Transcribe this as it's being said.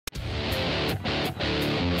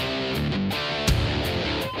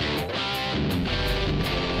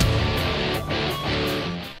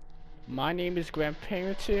My name is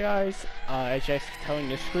GrandPaPenguin I, guys. As you guys can tell on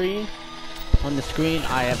the screen,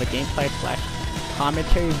 I have a gameplay /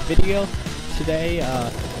 commentary video. Today,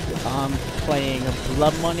 I'm playing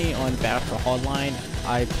Blood Money on Battlefield Hardline.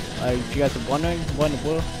 If you guys are wondering, why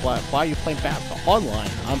are you playing Battlefield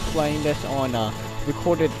Hardline? I'm playing this on I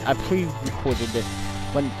pre-recorded this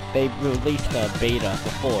when they released the beta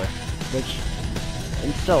before,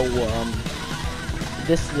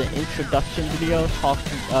 this is an introduction video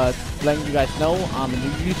letting you guys know I'm a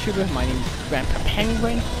new YouTuber. My name is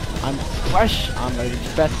GrandPaPenguin. I'm fresh. I'm the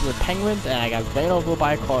best of the penguins, and I got ran over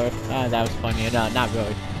by a car. That was funny. No, not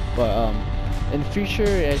really. But in the future,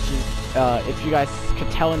 if you guys could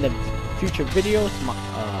tell in the future videos,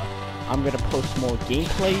 I'm gonna post more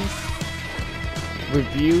gameplays,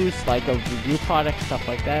 reviews, like a review product, stuff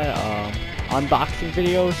like that. Unboxing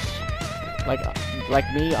videos, like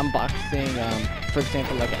me unboxing, for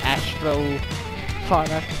example, like an Astro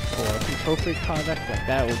product or a Control Freak product, like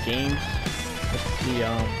that, or games. Let's see.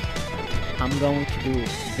 I'm going to do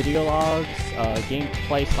video logs,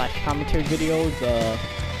 gameplay / commentary videos,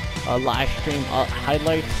 live stream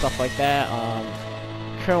highlights, stuff like that.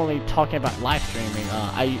 Currently talking about live streaming.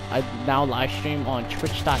 I now live stream on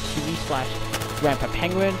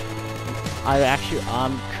twitch.tv/GrandPaPenguin.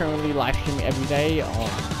 I'm currently live streaming every day on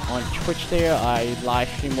Twitch. There, I live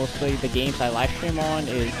stream mostly the games I live stream on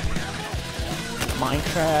is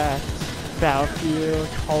Minecraft, Battlefield,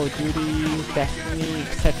 Call of Duty, Destiny,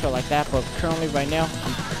 etc. like that. But currently, right now,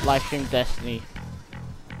 I'm live streaming Destiny.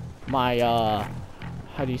 My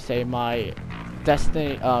my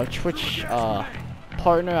Destiny Twitch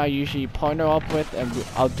partner I usually partner up with, and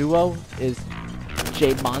our duo is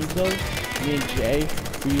Jay Monzo. Me and Jay,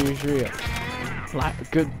 we usually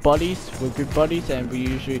good buddies. We're good buddies, and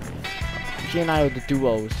he and I are the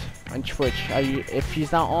duos on Twitch. If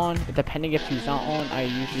he's not on, depending if he's not on, I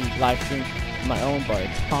usually live stream my own, but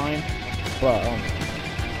it's fine. But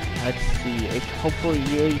let's see. Hopefully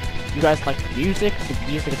you guys like the music. The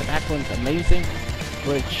music in the background is amazing.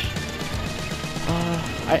 Which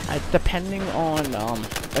depending on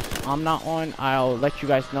if I'm not on, I'll let you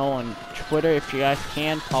guys know on Twitter. If you guys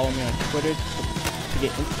can follow me on Twitter to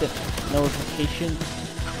get instant notifications.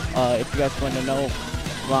 If you guys want to know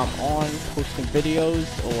when I'm on posting videos,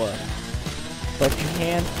 but if you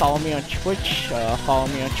can follow me on Twitch, follow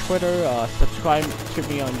me on Twitter, subscribe to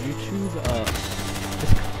me on YouTube.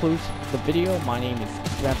 This concludes the video. My name is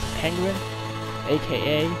GrandPaPenguin,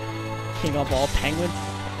 aka King of all penguins,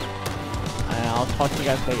 and I'll talk to you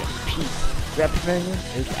guys later. Peace. GrandPaPenguin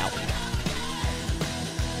is out.